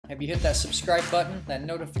Have you hit that subscribe button, that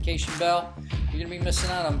notification bell? You're going to be missing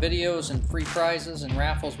out on videos and free prizes and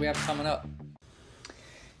raffles we have coming up.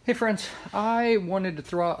 Hey friends, I wanted to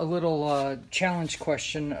throw out a little challenge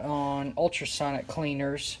question on ultrasonic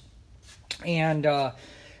cleaners. And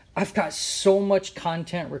I've got so much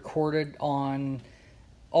content recorded on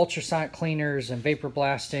ultrasonic cleaners and vapor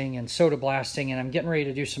blasting and soda blasting, and I'm getting ready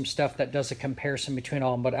to do some stuff that does a comparison between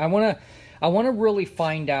all of them. But I want to really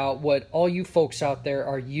find out what all you folks out there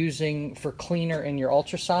are using for cleaner in your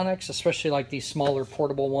ultrasonics, especially like these smaller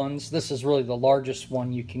portable ones. This is really the largest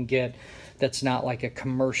one you can get that's not like a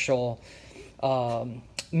commercial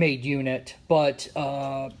made unit. But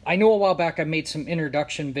I know a while back I made some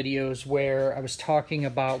introduction videos where I was talking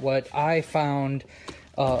about what I found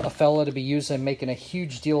a fella to be using, making a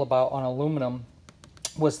huge deal about on aluminum,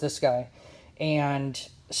 was this guy. And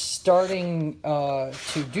starting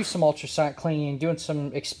to do some ultrasonic cleaning, doing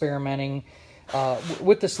some experimenting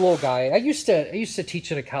with this little guy. I used to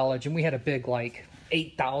teach at a college, and we had a big, like,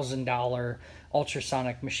 $8,000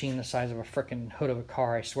 ultrasonic machine the size of a frickin' hood of a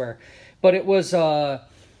car, I swear. But it was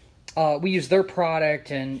we used their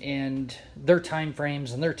product and their time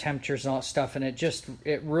frames and their temperatures and all that stuff, and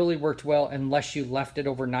it really worked well unless you left it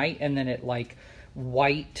overnight and then it like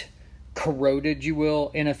white corroded, you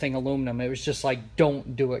will, anything aluminum. It was just like,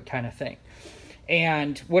 don't do it kind of thing.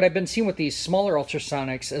 And what I've been seeing with these smaller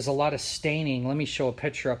ultrasonics is a lot of staining. Let me show a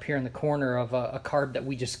picture up here in the corner of a carb that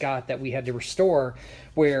we just got that we had to restore,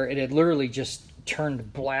 where it had literally just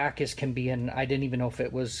turned black as can be, and I didn't even know if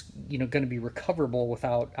it was, going to be recoverable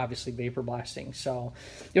without obviously vapor blasting. So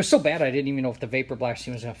it was so bad I didn't even know if the vapor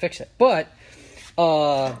blasting was going to fix it. But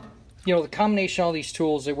the combination of all these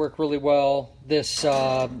tools, they work really well. This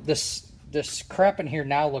crap in here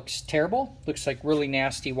now looks terrible. Looks like really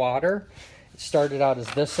nasty water. It started out as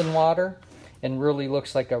this in water and really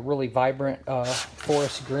looks like a really vibrant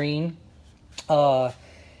forest green. 10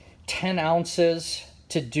 ounces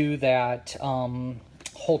to do that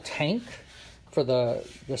whole tank for the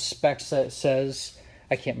specs that it says.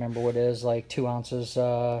 I can't remember what it is, like 2 ounces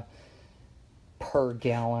per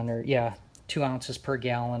gallon, or yeah, 2 ounces per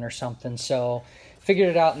gallon or something. So figured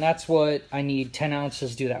it out, and that's what I need, 10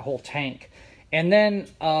 ounces to do that whole tank. And then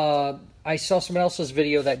I saw someone else's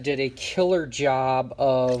video that did a killer job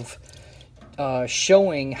of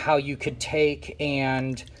showing how you could take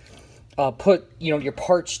and put your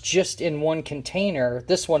parts just in one container.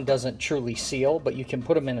 This one doesn't truly seal, but you can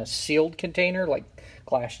put them in a sealed container, like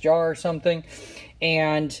glass jar or something,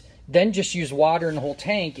 and then just use water in the whole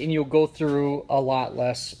tank, and you'll go through a lot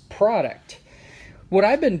less product. What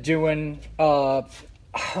I've been doing, oh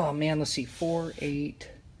man, let's see, 4, 8,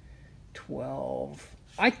 12.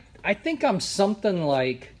 I think I'm something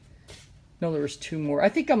like, no, there was 2 more. I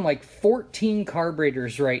think I'm like 14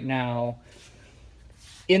 carburetors right now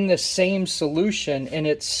in the same solution, and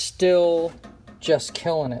it's still just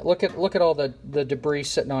killing it. Look at all the debris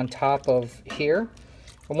sitting on top of here.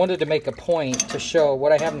 I wanted to make a point to show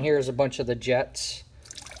what I have in here is a bunch of the jets.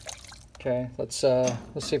 Okay, let's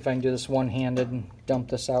see if I can do this one-handed and dump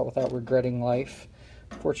this out without regretting life.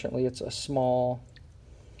 Fortunately, it's a small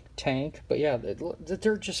tank, but yeah, the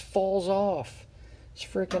dirt just falls off. It's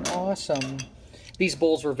freaking awesome. These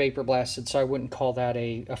bowls were vapor blasted, so I wouldn't call that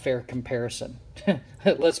a fair comparison.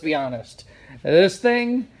 Let's be honest. This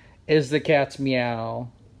thing is the cat's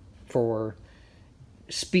meow for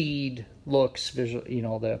speed, looks,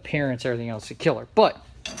 visual, the appearance, everything else, a killer. But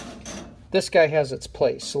this guy has its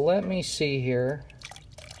place. So let me see here.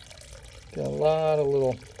 Got a lot of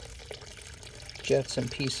little jets and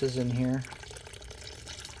pieces in here.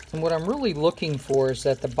 And what I'm really looking for is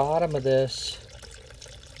at the bottom of this,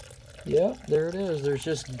 yep, there it is. There's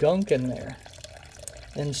just gunk in there.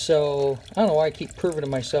 And so, I don't know why I keep proving to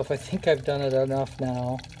myself. I think I've done it enough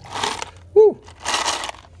now. Woo!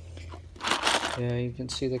 Yeah, you can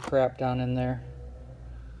see the crap down in there.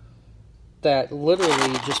 That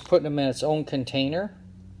literally just putting them in its own container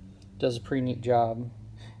does a pretty neat job.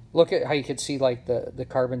 Look at how you could see like the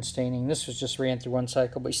carbon staining. This was just ran through one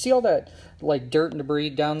cycle. But you see all that like dirt and debris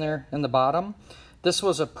down there in the bottom? This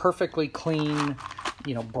was a perfectly clean,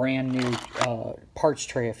 brand new parts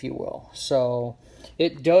tray, if you will. So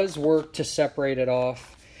it does work to separate it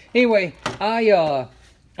off. Anyway,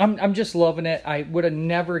 I'm just loving it. I would have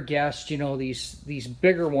never guessed, these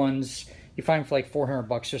bigger ones you find for like $400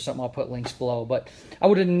 or something. I'll put links below. But I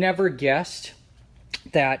would have never guessed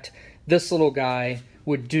that this little guy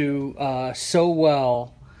would do so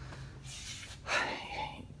well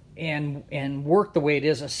and work the way it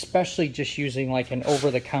is, especially just using like an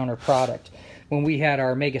over-the-counter product. When we had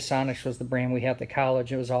our Megasonics, was the brand we had at the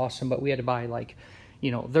college, it was awesome, but we had to buy like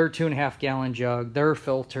you know, their 2.5 gallon jug, their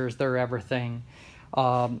filters, their everything.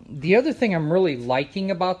 The other thing I'm really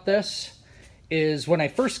liking about this is when I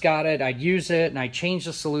first got it, I'd use it and I'd change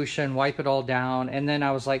the solution, wipe it all down, and then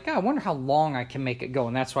I was like, God, I wonder how long I can make it go,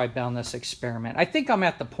 and that's why I found this experiment. I think I'm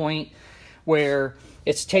at the point where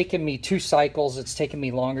it's taken me 2 cycles, it's taken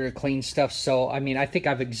me longer to clean stuff, so I mean, I think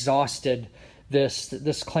I've exhausted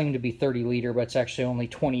this claimed to be 30 liter, but it's actually only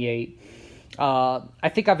 28. I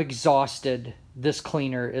think I've exhausted this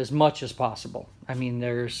cleaner as much as possible. I mean,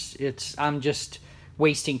 I'm just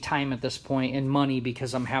wasting time at this point and money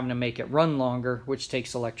because I'm having to make it run longer, which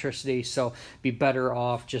takes electricity, so be better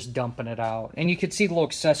off just dumping it out. And you can see the little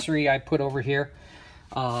accessory I put over here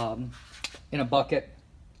in a bucket.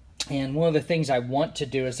 And one of the things I want to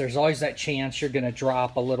do is there's always that chance you're going to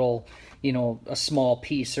drop a little, you know, a small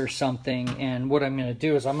piece or something. And what I'm going to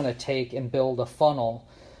do is I'm going to take and build a funnel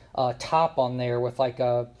top on there with like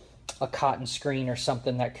a cotton screen or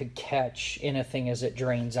something that could catch anything as it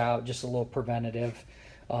drains out, just a little preventative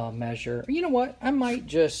measure. You know what? I might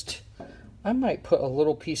put a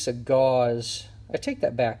little piece of gauze. I take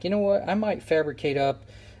that back. You know what? I might fabricate up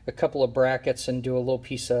a couple of brackets and do a little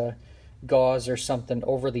piece of gauze or something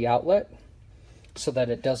over the outlet so that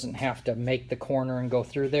it doesn't have to make the corner and go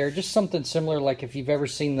through there. Just something similar, like if you've ever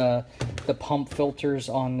seen the pump filters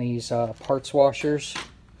on these parts washers.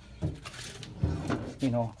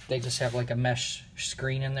 You know, they just have like a mesh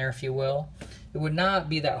screen in there, if you will. It would not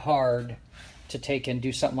be that hard to take and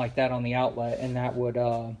do something like that on the outlet, and that would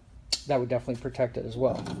definitely protect it as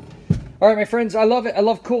well. All right, my friends, I love it. I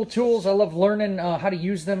love cool tools. I love learning how to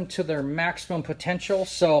use them to their maximum potential.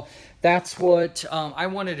 So that's what I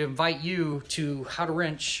wanted to invite you to How to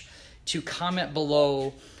Wrench to comment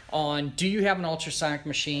below on. Do you have an ultrasonic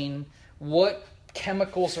machine? What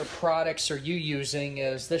chemicals or products are you using?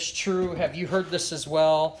 Is this true? Have you heard this as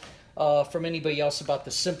well from anybody else about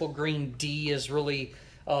the simple green D is really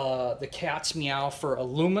the cat's meow for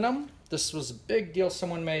aluminum? This was a big deal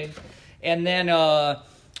someone made. And then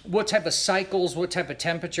what type of cycles, what type of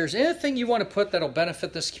temperatures, anything you want to put that'll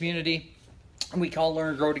benefit this community. We can all learn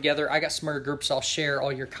and grow together. I got some other groups I'll share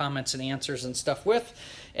all your comments and answers and stuff with.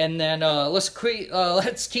 And then let's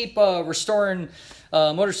keep restoring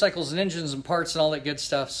motorcycles and engines and parts and all that good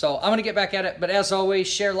stuff. So I'm going to get back at it. But as always,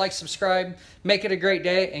 share, like, subscribe, make it a great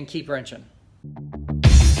day, and keep wrenching.